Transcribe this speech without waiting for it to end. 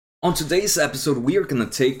On today's episode, we are going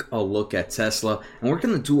to take a look at Tesla and we're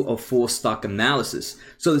going to do a full stock analysis.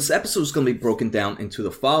 So this episode is going to be broken down into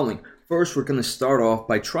the following. First, we're going to start off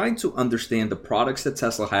by trying to understand the products that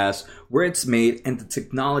Tesla has, where it's made, and the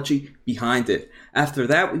technology behind it. After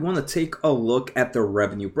that, we want to take a look at their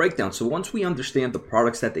revenue breakdown. So once we understand the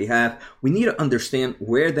products that they have, we need to understand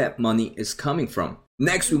where that money is coming from.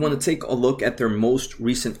 Next, we want to take a look at their most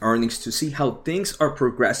recent earnings to see how things are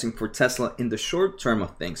progressing for Tesla in the short term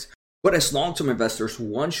of things. But as long-term investors,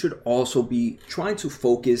 one should also be trying to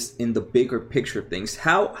focus in the bigger picture of things.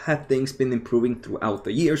 How have things been improving throughout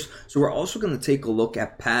the years? So we're also going to take a look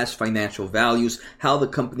at past financial values, how the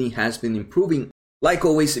company has been improving. Like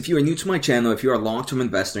always, if you are new to my channel, if you're a long-term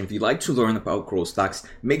investor, if you'd like to learn about growth stocks,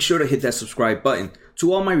 make sure to hit that subscribe button.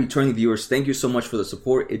 To all my returning viewers, thank you so much for the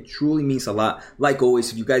support. It truly means a lot. Like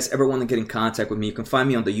always, if you guys ever want to get in contact with me, you can find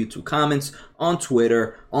me on the YouTube comments, on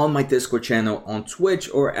Twitter, on my Discord channel, on Twitch,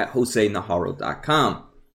 or at josenaharo.com.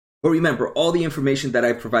 But remember, all the information that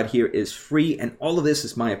I provide here is free, and all of this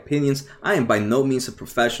is my opinions. I am by no means a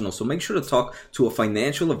professional, so make sure to talk to a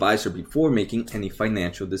financial advisor before making any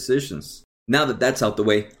financial decisions. Now that that's out the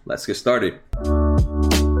way, let's get started.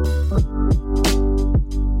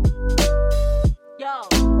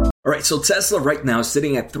 Alright, so Tesla right now is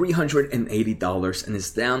sitting at $380 and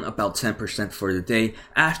is down about 10% for the day.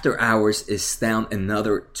 After hours is down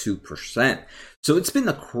another 2%. So it's been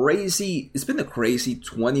a crazy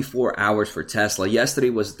 24 hours for Tesla.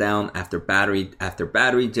 Yesterday was down after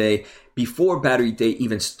battery day. Before battery day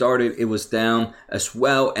even started, it was down as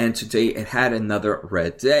well, and today it had another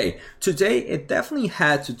red day. Today, it definitely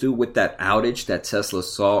had to do with that outage that Tesla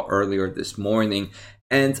saw earlier this morning.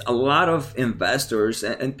 And a lot of investors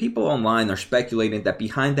and people online are speculating that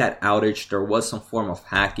behind that outage, there was some form of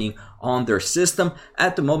hacking on their system.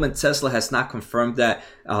 At the moment, Tesla has not confirmed that.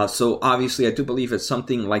 So obviously, I do believe if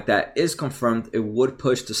something like that is confirmed, it would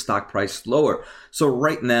push the stock price lower. So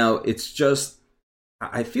right now, it's just,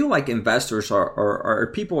 I feel like investors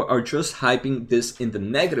people are just hyping this in the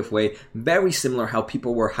negative way, very similar how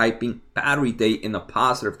people were hyping battery day in a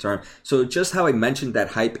positive term. So just how I mentioned that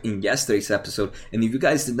hype in yesterday's episode, and if you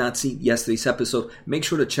guys did not see yesterday's episode, make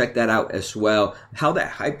sure to check that out as well. How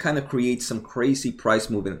that hype kind of creates some crazy price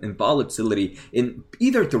movement and volatility in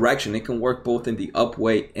either direction. It can work both in the up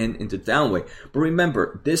way and in the down way. But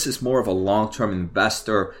remember, this is more of a long-term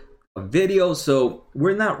investor video, so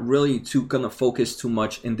we're not really gonna focus too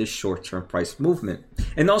much in this short-term price movement.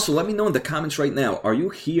 And also, let me know in the comments right now, are you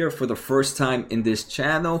here for the first time in this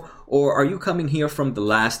channel, or are you coming here from the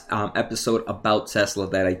last episode about Tesla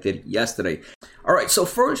that I did yesterday? Alright, so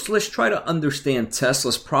first let's try to understand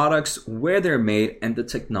Tesla's products, where they're made, and the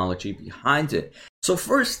technology behind it. So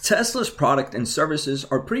first, Tesla's product and services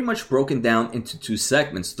are pretty much broken down into two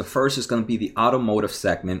segments. The first is going to be the automotive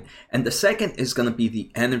segment, and the second is going to be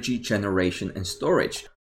the energy generation and storage.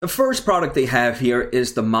 The first product they have here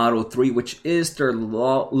is the Model 3, which is their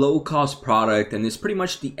low-cost product, and it's pretty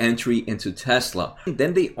much the entry into Tesla. And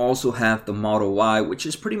then they also have the Model Y, which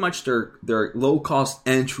is pretty much their low-cost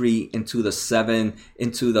entry into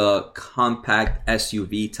the compact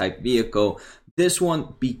SUV type vehicle. This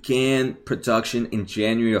one began production in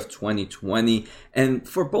January of 2020, and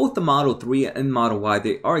for both the Model 3 and Model Y,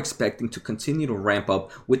 they are expecting to continue to ramp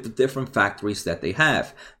up with the different factories that they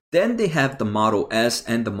have. Then they have the Model S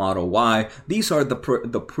and the Model Y. These are the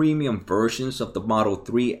premium versions of the Model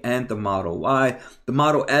 3 and the Model Y. The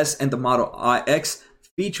Model S and the Model X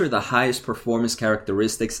feature the highest performance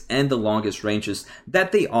characteristics and the longest ranges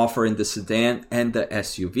that they offer in the sedan and the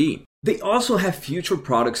SUV. They also have future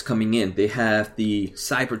products coming in. They have the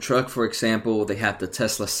Cybertruck, for example. They have the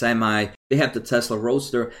Tesla Semi. They have the Tesla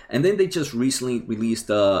Roadster. And then they just recently released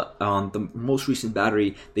the most recent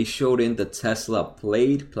battery. They showed in the Tesla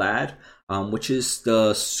Plaid, which is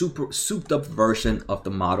the super souped up version of the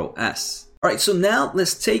Model S. Alright, so now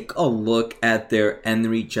let's take a look at their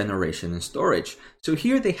energy generation and storage. So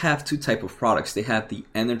here they have two types of products. They have the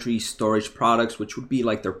energy storage products, which would be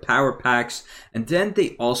like their power packs. And then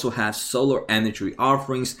they also have solar energy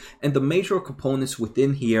offerings. And the major components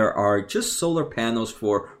within here are just solar panels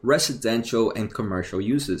for residential and commercial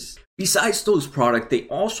uses. Besides those products, they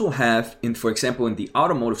also have, for example, in the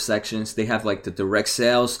automotive sections, they have like the direct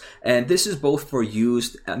sales, and this is both for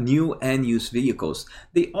new and used vehicles.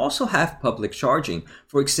 They also have public charging.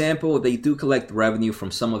 For example, they do collect revenue from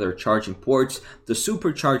some of their charging ports. The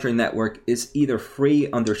supercharger network is either free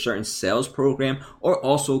under certain sales program, or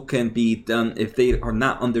also can be done if they are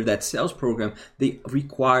not under that sales program. They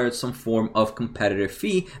require some form of competitive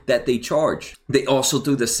fee that they charge. They also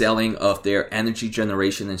do the selling of their energy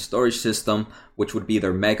generation and storage storage system, which would be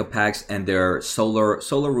their mega packs and their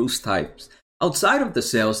solar roof types. Outside of the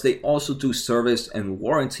sales, they also do service and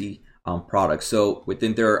warranty products. So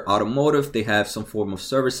within their automotive, they have some form of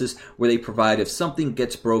services where they provide if something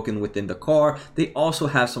gets broken within the car. They also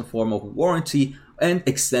have some form of warranty and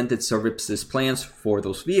extended services plans for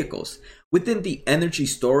those vehicles. Within the energy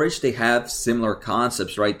storage, they have similar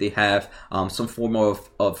concepts, right? They have some form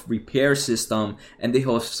of repair system, and they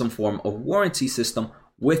have some form of warranty system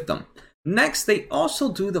with them. Next, they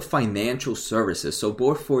also do the financial services. So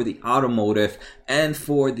both for the automotive and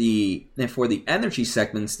for the energy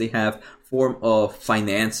segments, they have form of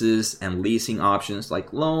finances and leasing options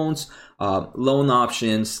like loans, loan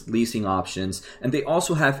options, leasing options, and they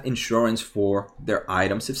also have insurance for their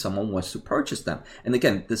items if someone wants to purchase them. And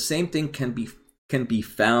again, the same thing can be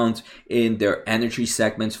found in their energy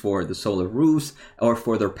segments for the solar roofs or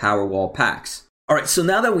for their Powerwall packs. All right, so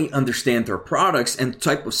now that we understand their products and the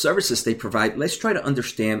type of services they provide, let's try to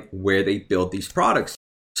understand where they build these products.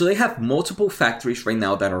 So they have multiple factories right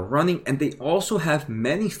now that are running, and they also have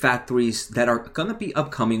many factories that are going to be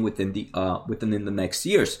upcoming within the next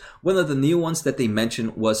years. One of the new ones that they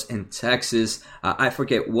mentioned was in Texas. I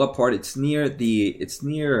forget what part. It's near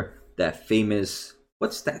that famous,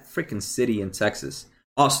 what's that freaking city in Texas?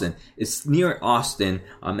 Austin. It's near Austin,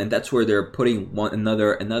 and that's where they're putting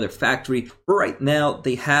another factory. But right now,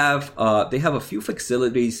 they have a few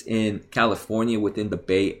facilities in California within the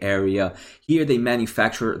Bay Area. Here, they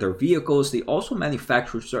manufacture their vehicles. They also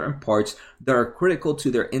manufacture certain parts that are critical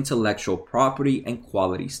to their intellectual property and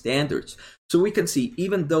quality standards. So we can see,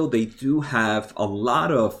 even though they do have a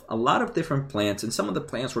lot of different plants, and some of the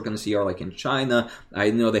plants we're going to see are like in China.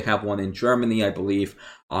 I know they have one in Germany, I believe.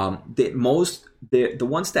 The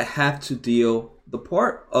ones that have to deal, the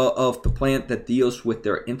part of the plant that deals with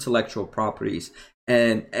their intellectual properties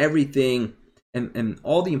and everything, and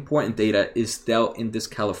all the important data is dealt in this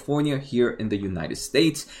California here in the United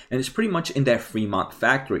States, and it's pretty much in that Fremont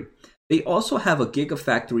factory. They also have a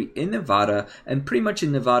gigafactory in Nevada, and pretty much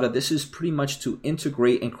in Nevada, this is pretty much to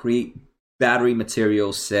integrate and create battery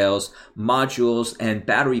materials, cells, modules, and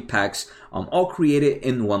battery packs, all created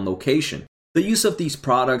in one location. The use of these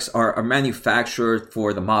products are manufactured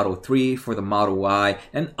for the Model 3, for the Model Y,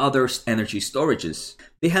 and other energy storages.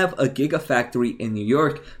 They have a gigafactory in New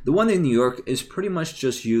York. The one in New York is pretty much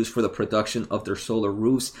just used for the production of their solar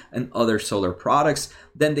roofs and other solar products.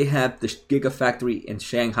 Then they have the gigafactory in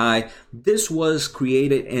Shanghai. This was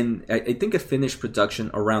created in, I think it finished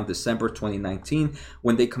production around December 2019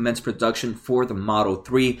 when they commenced production for the Model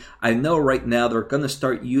 3. I know right now they're going to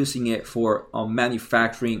start using it for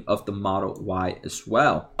manufacturing of the Model Y as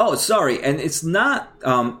well. Oh, sorry. And it's not,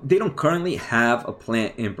 they don't currently have a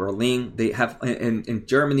plant in Berlin. They have in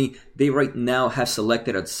Germany. They right now have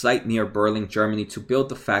selected a site near Berlin, Germany to build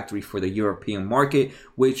the factory for the European market,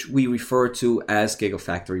 which we refer to as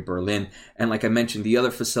Gigafactory Berlin. And like I mentioned, the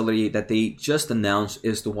other facility that they just announced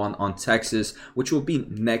is the one on Texas, which will be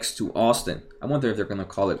next to Austin. I wonder if they're going to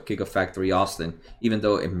call it Gigafactory Austin, even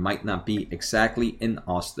though it might not be exactly in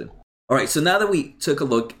Austin. All right, so now that we took a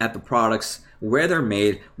look at the products, where they're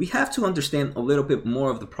made, we have to understand a little bit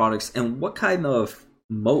more of the products and what kind of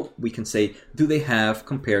moat, we can say, do they have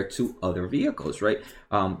compared to other vehicles, right?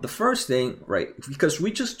 The first thing, right, because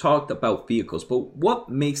we just talked about vehicles, but what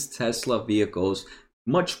makes Tesla vehicles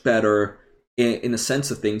much better in the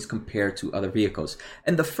sense of things compared to other vehicles?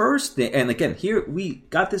 And the first thing, and again, here we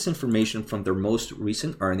got this information from their most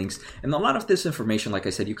recent earnings, and a lot of this information, like I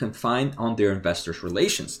said, you can find on their investors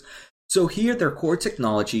relations. So here, their core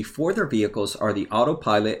technology for their vehicles are the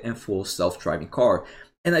autopilot and full self-driving car.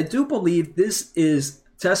 And I do believe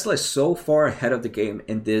Tesla is so far ahead of the game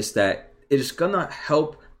in this that it is going to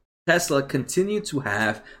help Tesla continue to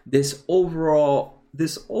have this overall,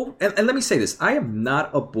 and let me say this, I am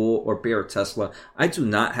not a bull or bear of Tesla. I do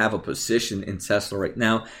not have a position in Tesla right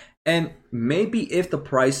now. And maybe if the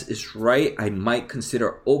price is right, I might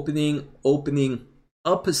consider opening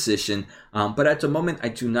a position. But at the moment, I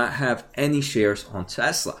do not have any shares on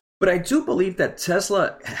Tesla. But I do believe that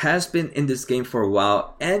Tesla has been in this game for a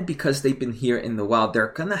while, and because they've been here in the wild,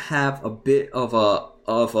 they're gonna have a bit of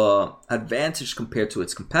a advantage compared to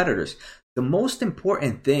its competitors. The most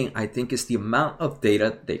important thing, I think, is the amount of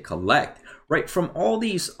data they collect, right? From all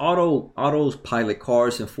these autopilot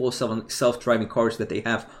cars and full self-driving cars that they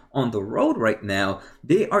have on the road right now,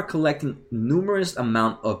 they are collecting numerous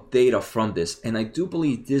amount of data from this, and I do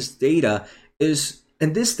believe this data is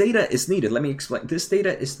And this data is needed. Let me explain. This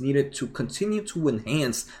data is needed to continue to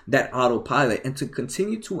enhance that autopilot and to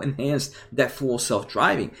continue to enhance that full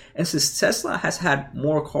self-driving. And since Tesla has had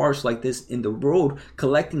more cars like this in the road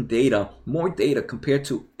collecting data, more data compared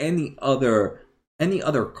to any other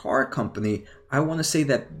car company, I want to say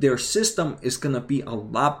that their system is going to be a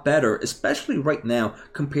lot better, especially right now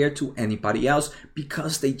compared to anybody else,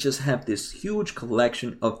 because they just have this huge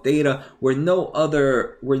collection of data where no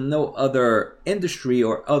other industry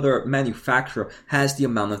or other manufacturer has the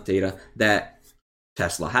amount of data that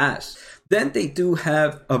Tesla has. Then they do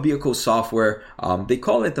have a vehicle software. They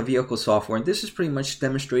call it the vehicle software, and this is pretty much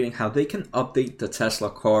demonstrating how they can update the Tesla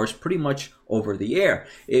cars pretty much over the air.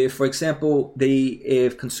 If, for example,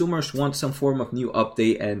 if consumers want some form of new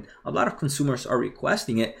update, and a lot of consumers are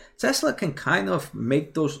requesting it, Tesla can kind of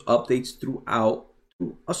make those updates throughout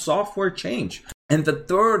a software change. And the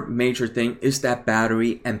third major thing is that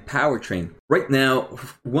battery and powertrain. Right now,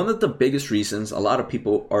 one of the biggest reasons a lot of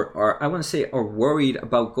people are worried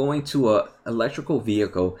about going to an electrical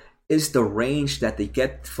vehicle is the range that they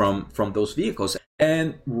get from those vehicles.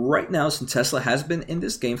 And right now, since Tesla has been in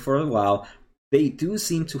this game for a while, they do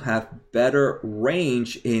seem to have better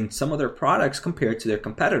range in some of their products compared to their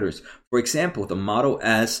competitors. For example, the Model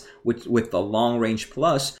S with the Long Range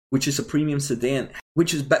Plus, which is a premium sedan,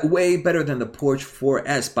 which is way better than the Porsche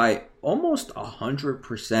 4S by almost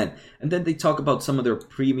 100%. And then they talk about some of their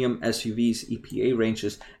premium SUVs, EPA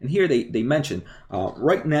ranges. And here they mention,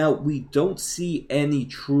 right now we don't see any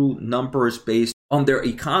true numbers based on their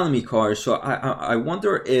economy cars. So I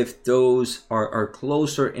wonder if those are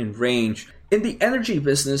closer in range. In the energy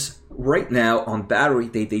business, right now on battery,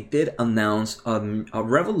 they did announce a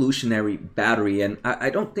revolutionary battery, and I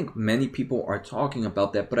don't think many people are talking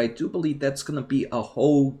about that, but I do believe that's going to be a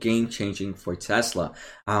whole game changing for Tesla.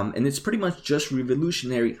 And it's pretty much just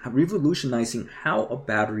revolutionizing how a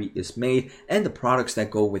battery is made and the products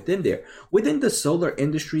that go within there. Within the solar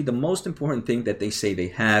industry, the most important thing that they say they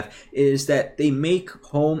have is that they make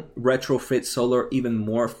home retrofit solar even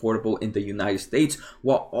more affordable in the United States,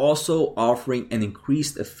 while also offering an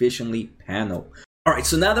increased efficiency panel. Alright,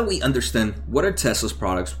 so now that we understand what are Tesla's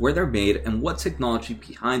products, where they're made, and what technology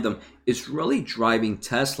behind them is really driving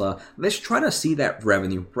Tesla, let's try to see that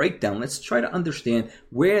revenue breakdown. Let's try to understand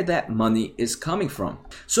where that money is coming from.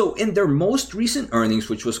 So in their most recent earnings,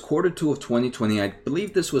 which was Q2 of 2020, I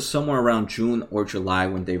believe this was somewhere around June or July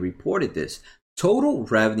when they reported this, total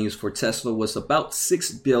revenues for Tesla was about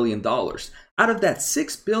 $6 billion. Out of that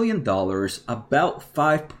 $6 billion, about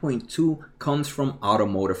 5.2 comes from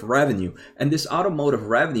automotive revenue. And this automotive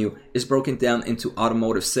revenue is broken down into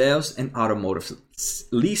automotive sales and automotive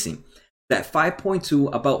leasing. That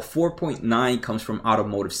 5.2, about 4.9 comes from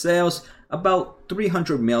automotive sales, about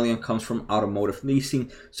 300 million comes from automotive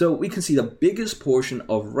leasing. So we can see the biggest portion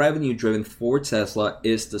of revenue driven for Tesla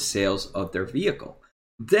is the sales of their vehicle.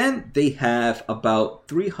 Then they have about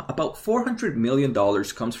 $400 million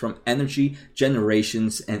comes from energy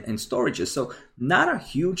generations and storages. So not a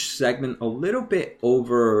huge segment, a little bit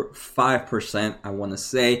over 5%, I want to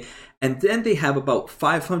say. And then they have about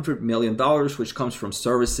 $500 million, which comes from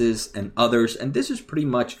services and others. And this is pretty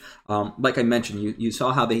much, like I mentioned, you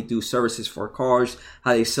saw how they do services for cars,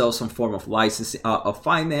 how they sell some form of licensing, of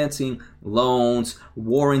financing, loans,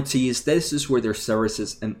 warranties. This is where their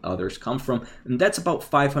services and others come from. And that's about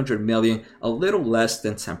 500 million, a little less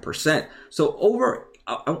than 10%. So over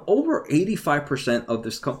 85% of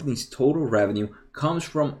this company's total revenue comes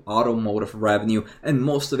from automotive revenue, and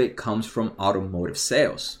most of it comes from automotive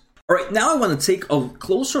sales. All right, now I want to take a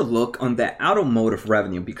closer look on that automotive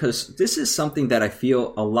revenue, because this is something that I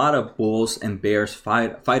feel a lot of bulls and bears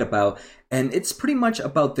fight about, and it's pretty much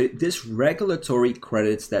about this regulatory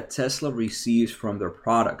credits that Tesla receives from their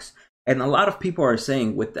products. And a lot of people are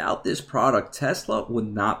saying without this product, Tesla would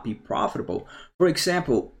not be profitable. For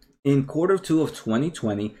example, in Q2 of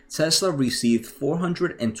 2020, Tesla received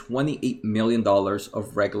 $428 million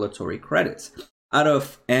of regulatory credits.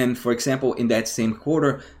 And for example, in that same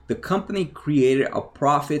quarter, the company created a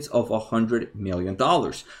profit of $100 million.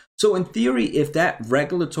 So in theory, if that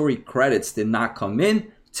regulatory credits did not come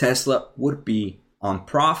in, Tesla would be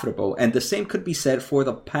unprofitable. And the same could be said for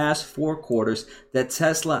the past 4 quarters that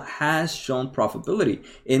Tesla has shown profitability.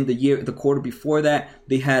 In the quarter before that,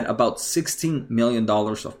 they had about $16 million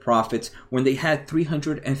of profits when they had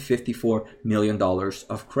 $354 million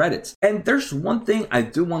of credits. And there's one thing I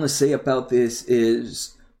do want to say about this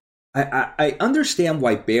is I understand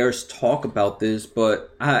why bears talk about this,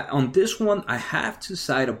 but on this one, I have to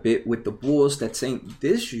side a bit with the bulls that saying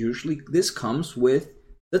this comes with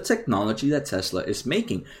the technology that Tesla is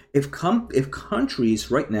making. If countries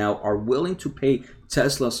right now are willing to pay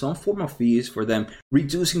Tesla some form of fees for them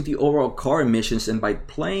reducing the overall car emissions and by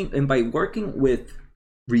working with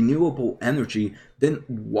renewable energy, then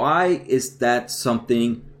why is that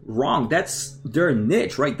something wrong? That's their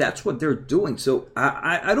niche, right? That's what they're doing. So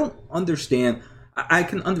I don't understand. I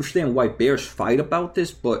can understand why bears fight about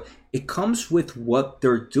this, but it comes with what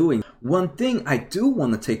they're doing. One thing I do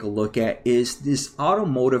want to take a look at is this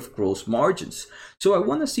automotive gross margins. So I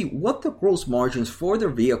want to see what the gross margins for their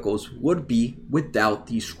vehicles would be without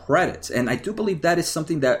these credits. And I do believe that is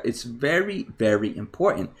something that is very, very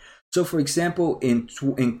important. So for example, in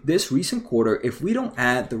this recent quarter, if we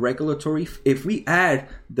add the regulatory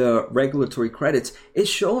credits, it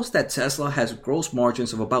shows that Tesla has gross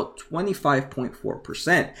margins of about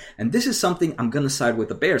 25.4%. And this is something I'm going to side with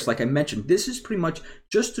the bears. Like I mentioned, this is pretty much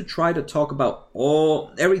just to try to talk about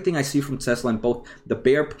everything I see from Tesla in both the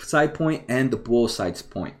bear side point and the bull side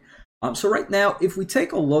point. So right now, if we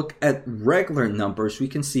take a look at regular numbers, we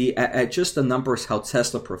can see at just the numbers how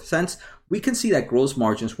Tesla presents, we can see that gross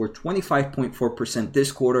margins were 25.4%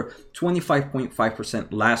 this quarter, 25.5%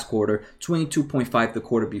 last quarter, 22.5% the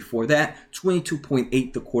quarter before that,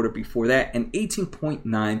 22.8% the quarter before that, and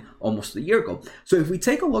 18.9% almost a year ago. So if we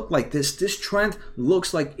take a look like this trend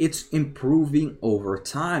looks like it's improving over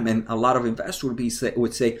time, and a lot of investors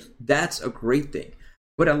would say that's a great thing.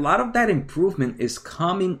 But a lot of that improvement is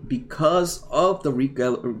coming because of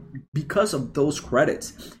those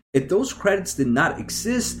credits. If those credits did not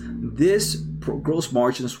exist, this gross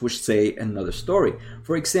margins would say another story.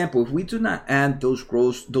 For example, if we do not add those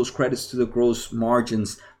credits to the gross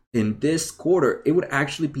margins in this quarter, it would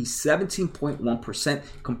actually be 17.1%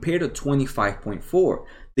 compared to 25.4%.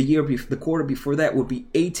 The quarter before that would be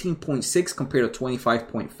 18.6% compared to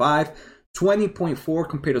 25.5%, 20.4%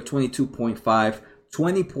 compared to 22.5%.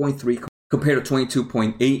 20.3 compared to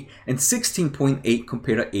 22.8 and 16.8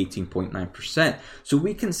 compared to 18.9%. So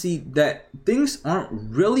we can see that things aren't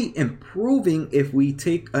really improving if we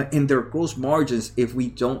take in their gross margins if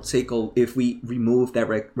we remove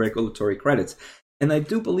that regulatory credits. And I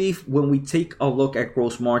do believe when we take a look at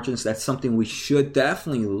gross margins, that's something we should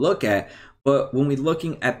definitely look at. But when we're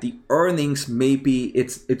looking at the earnings, maybe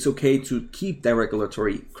it's okay to keep that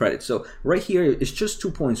regulatory credit. So right here, it's just 2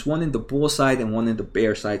 points, one in the bull side and one in the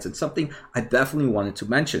bear side, and something I definitely wanted to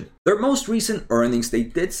mention. Their most recent earnings, they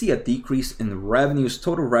did see a decrease in revenues.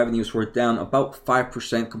 Total revenues were down about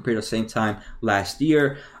 5% compared to the same time last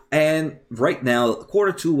year. And right now,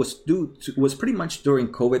 quarter two was pretty much during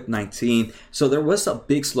COVID-19. So there was a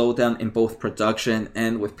big slowdown in both production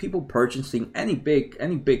and with people purchasing any big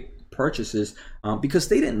purchases because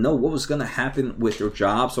they didn't know what was going to happen with their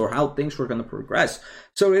jobs or how things were going to progress.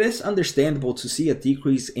 So it is understandable to see a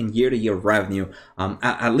decrease in year-to-year revenue,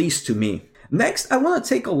 at least to me. Next, I want to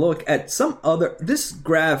take a look at this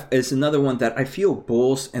graph is another one that I feel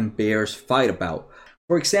bulls and bears fight about.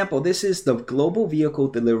 For example, this is the global vehicle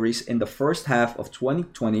deliveries in the first half of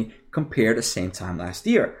 2020 compared to the same time last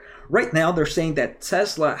year. Right now, they're saying that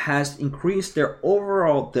Tesla has increased their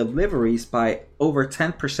overall deliveries by over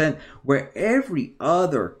 10%, where every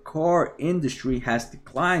other car industry has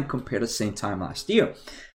declined compared to the same time last year.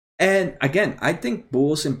 And again, I think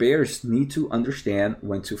bulls and bears need to understand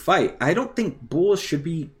when to fight. I don't think bulls should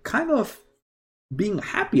be kind of being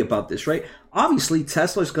happy about this, right? Obviously,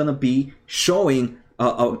 Tesla is going to be showing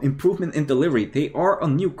improvement in delivery. They are a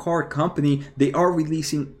new car company. They are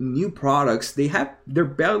releasing new products. They're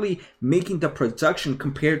barely making the production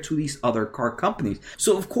compared to these other car companies.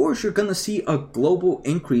 So of course you're gonna see a global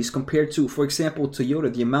increase compared to, for example,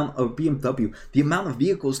 Toyota, the amount of BMW, the amount of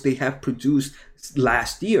vehicles they have produced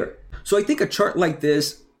last year. So I think a chart like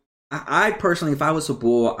this, I personally, if I was a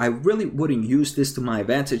bull, I really wouldn't use this to my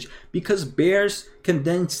advantage because bears can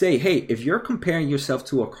then say, hey, if you're comparing yourself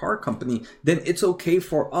to a car company, then it's okay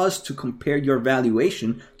for us to compare your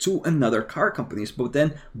valuation to another car company. But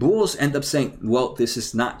then bulls end up saying, well, this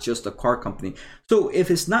is not just a car company. So if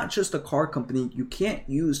it's not just a car company, you can't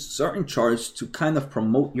use certain charts to kind of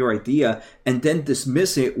promote your idea and then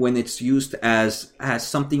dismiss it when it's used as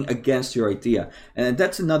something against your idea. And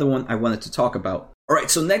that's another one I wanted to talk about. All right,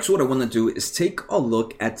 so next what I want to do is take a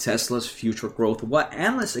look at Tesla's future growth, what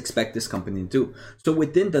analysts expect this company to do. So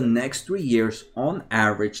within the next 3 years, on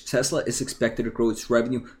average, Tesla is expected to grow its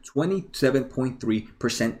revenue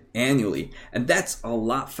 27.3% annually. And that's a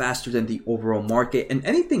lot faster than the overall market. And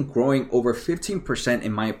anything growing over 15%,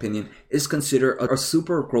 in my opinion, is considered a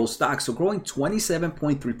super growth stock. So growing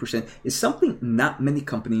 27.3% is something not many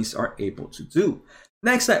companies are able to do.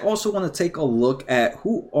 Next, I also want to take a look at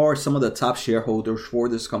who are some of the top shareholders for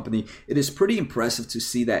this company. It is pretty impressive to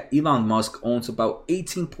see that Elon Musk owns about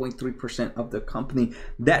 18.3% of the company.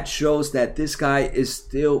 That shows that this guy is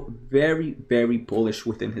still very, very bullish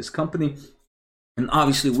within his company. And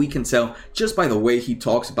obviously we can tell just by the way he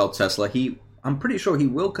talks about Tesla, I'm pretty sure he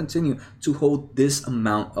will continue to hold this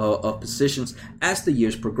amount of positions as the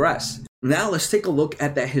years progress. Now let's take a look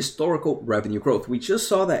at that historical revenue growth. We just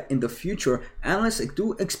saw that in the future, analysts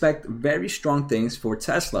do expect very strong things for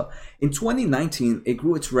Tesla. In 2019, it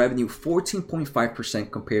grew its revenue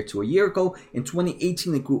 14.5% compared to a year ago. In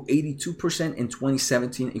 2018, it grew 82%. In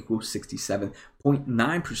 2017, it grew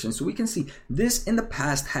 67.9%. So we can see this in the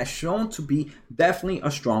past has shown to be definitely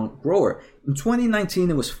a strong grower. In 2019,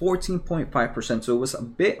 it was 14.5%, so it was a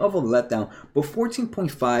bit of a letdown, but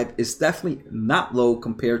 14.5 is definitely not low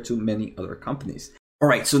compared to many other companies. All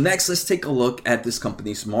right, so next let's take a look at this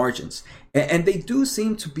company's margins. And they do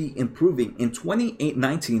seem to be improving. In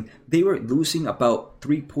 2019, they were losing about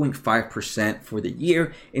 3.5% for the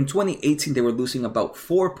year. In 2018, they were losing about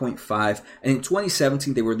 4.5%. And in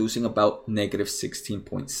 2017, they were losing about negative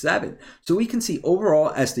 16.7%. So we can see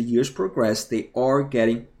overall, as the years progress, they are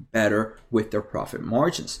getting better with their profit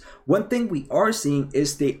margins. One thing we are seeing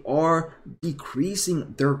is they are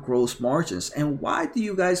decreasing their gross margins. And why do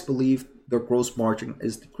you guys believe their gross margin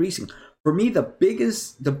is decreasing? For me, the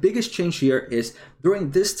biggest change here is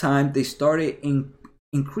during this time they started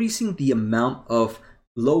increasing the amount of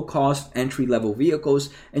low-cost entry-level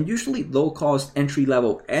vehicles, and usually low-cost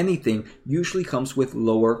entry-level anything usually comes with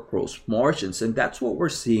lower gross margins, and that's what we're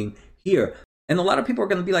seeing here. And a lot of people are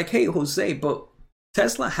going to be like, hey Jose, but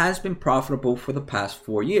Tesla has been profitable for the past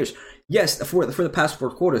 4 years. Yes, for the past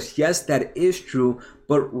 4 quarters. Yes, that is true.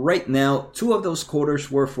 But right now, 2 of those quarters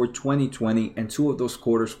were for 2020 and 2 of those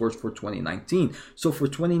quarters were for 2019. So for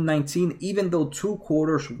 2019, even though 2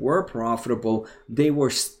 quarters were profitable, they were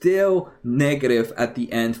still negative at the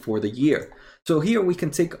end for the year. So here we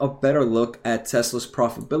can take a better look at Tesla's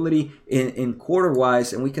profitability in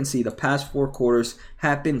quarter-wise, and we can see the past 4 quarters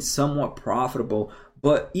have been somewhat profitable.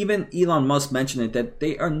 But even Elon Musk mentioned it, that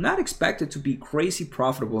they are not expected to be crazy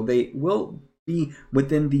profitable. They will be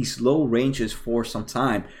within these low ranges for some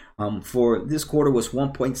time. For this quarter was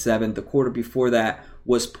 1.7. The quarter before that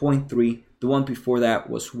was 0.3. The one before that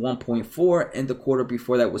was 1.4. And the quarter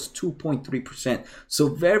before that was 2.3%. So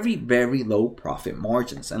very, very low profit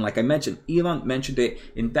margins. And like I mentioned, Elon mentioned it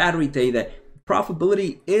in Battery Day that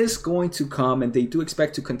profitability is going to come, and they do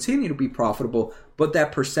expect to continue to be profitable, but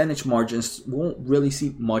that percentage margins won't really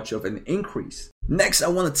see much of an increase. Next, I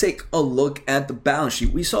want to take a look at the balance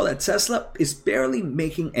sheet. We saw that Tesla is barely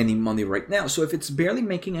making any money right now. So if it's barely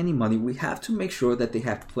making any money, we have to make sure that they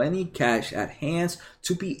have plenty of cash at hand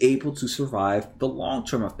to be able to survive the long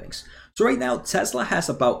term of things. So right now, Tesla has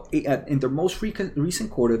about, in their most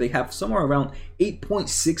recent quarter, they have somewhere around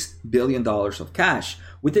 $8.6 billion of cash.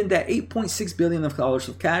 Within that $8.6 billion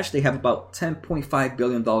of cash, they have about $10.5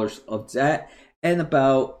 billion of debt and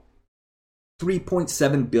about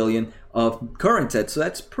 $3.7 billion of current debt. So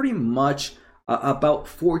that's pretty much about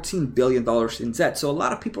 $14 billion in debt. So a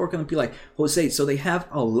lot of people are going to be like, Jose, so they have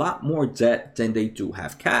a lot more debt than they do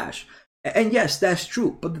have cash. And yes, that's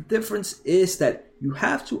true. But the difference is that you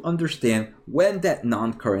have to understand when that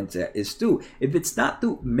non-current debt is due. If it's not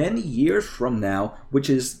due many years from now, which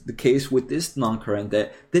is the case with this non-current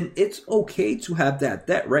debt, then it's okay to have that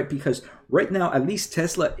debt, right? Because right now, at least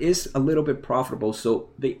Tesla is a little bit profitable,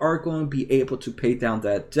 so they are going to be able to pay down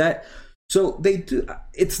that debt. So they do.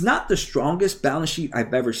 It's not the strongest balance sheet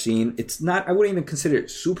I've ever seen. It's not, I wouldn't even consider it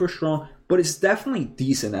super strong, but it's definitely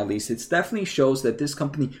decent at least. It definitely shows that this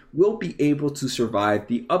company will be able to survive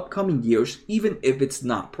the upcoming years, even if it's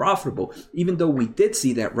not profitable, even though we did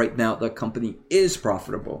see that right now the company is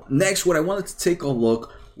profitable. Next, what I wanted to take a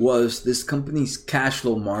look was this company's cash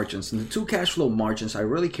flow margins. And the 2 cash flow margins I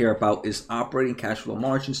really care about is operating cash flow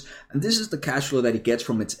margins. And this is the cash flow that it gets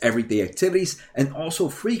from its everyday activities, and also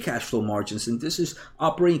free cash flow margins. And this is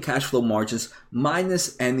operating cash flow margins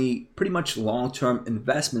minus any pretty much long-term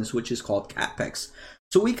investments, which is called CapEx.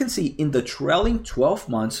 So we can see in the trailing 12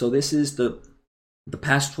 months, so this is the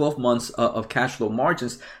past 12 months of cash flow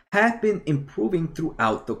margins have been improving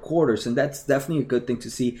throughout the quarters, and that's definitely a good thing to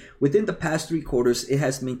see. Within the past 3 quarters, it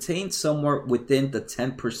has maintained somewhere within the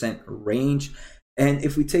 10% range. And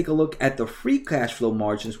if we take a look at the free cash flow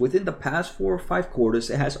margins within the past 4 or 5 quarters,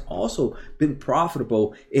 it has also been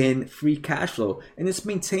profitable in free cash flow. And it's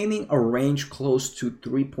maintaining a range close to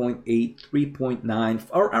 3.8, 3.9,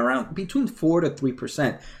 or around between 4 to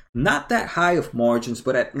 3%. Not that high of margins,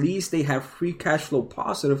 but at least they have free cash flow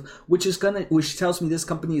positive, which tells me this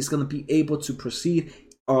company is gonna be able to proceed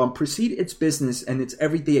its business and its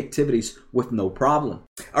everyday activities with no problem.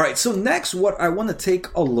 All right, so next, what I want to take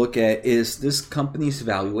a look at is this company's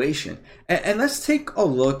valuation. And let's take a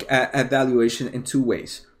look at valuation in 2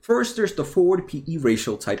 ways. First, there's the forward PE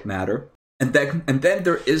ratio type matter. And then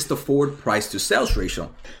there is the forward price to sales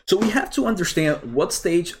ratio. So we have to understand what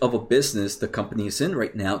stage of a business the company is in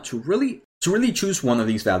right now to really choose one of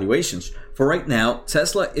these valuations. For right now,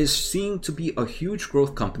 Tesla is seen to be a huge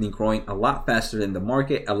growth company, growing a lot faster than the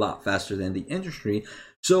market, a lot faster than the industry.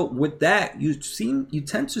 So with that, you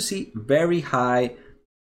tend to see very high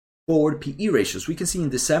forward PE ratios. We can see in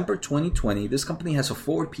December 2020, this company has a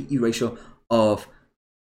forward PE ratio of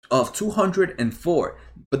 204,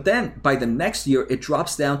 but then by the next year it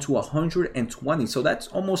drops down to 120. So that's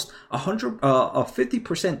almost a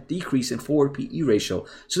 50% decrease in forward PE ratio.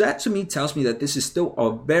 So that to me tells me that this is still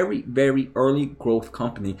a very, very early growth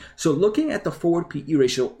company. So looking at the forward PE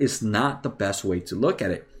ratio is not the best way to look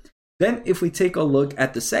at it. Then if we take a look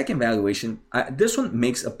at the second valuation, this one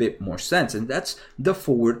makes a bit more sense, and that's the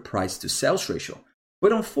forward price to sales ratio.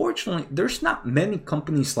 But unfortunately, there's not many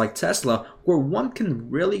companies like Tesla where one can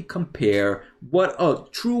really compare what a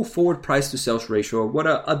true forward price to sales ratio or what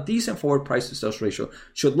a decent forward price to sales ratio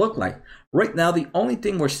should look like. Right now, the only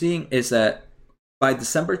thing we're seeing is that by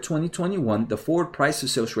December 2021, the forward price to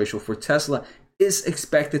sales ratio for Tesla is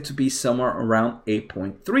expected to be somewhere around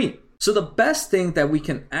 8.3. So the best thing that we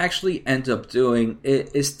can actually end up doing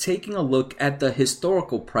is taking a look at the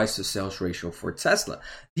historical price to sales ratio for Tesla.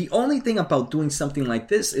 The only thing about doing something like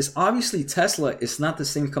this is obviously Tesla is not the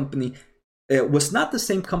same company. It was not the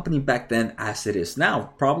same company back then as it is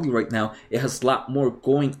now. Probably right now, it has a lot more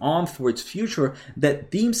going on for its future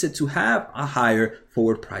that deems it to have a higher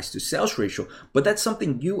forward price to sales ratio. But that's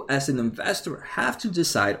something you as an investor have to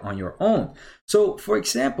decide on your own. So for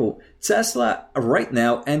example, Tesla right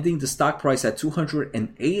now ending the stock price at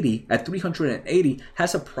 380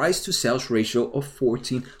 has a price to sales ratio of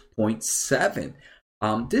 14.7.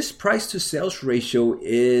 This price to sales ratio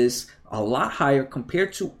is a lot higher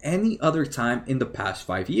compared to any other time in the past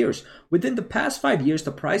 5 years. Within the past 5 years,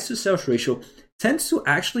 the price to sales ratio tends to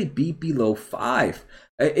actually be below 5.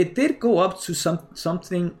 It did go up to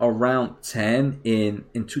something around 10 in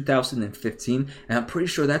 2015, and I'm pretty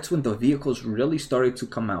sure that's when the vehicles really started to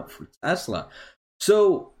come out for Tesla.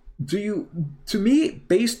 So to me,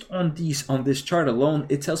 based on this chart alone,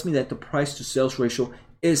 it tells me that the price to sales ratio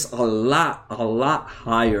is a lot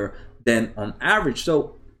higher than on average.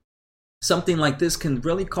 So something like this can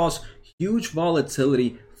really cause huge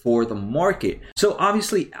volatility for the market. So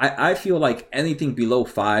obviously, I feel like anything below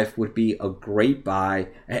 5 would be a great buy,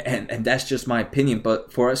 and that's just my opinion.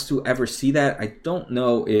 But for us to ever see that, I don't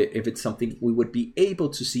know if it's something we would be able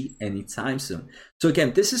to see anytime soon. So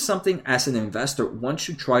again, this is something as an investor one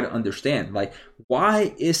should try to understand. Like,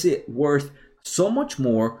 why is it worth so much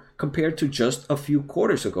more compared to just a few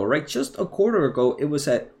quarters ago, right? Just a quarter ago, it was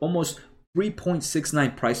at almost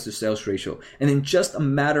 3.69 price to sales ratio, and in just a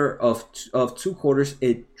matter of 2 quarters,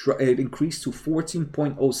 it increased to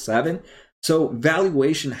 14.07. So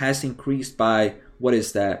valuation has increased by, what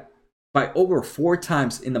is that? By over 4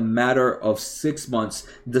 times in a matter of 6 months.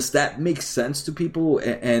 Does that make sense to people?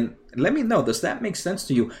 And let me know, does that make sense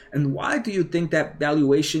to you? And why do you think that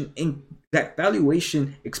valuation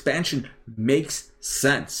expansion makes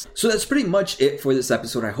sense? So that's pretty much it for this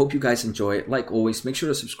episode. I hope you guys enjoy it. Like always, make sure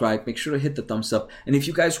to subscribe, make sure to hit the thumbs up, and if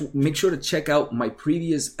you guys make sure to check out my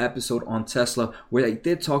previous episode on Tesla where I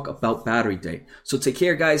did talk about battery day. So take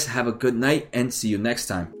care guys, have a good night, and see you next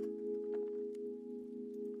time.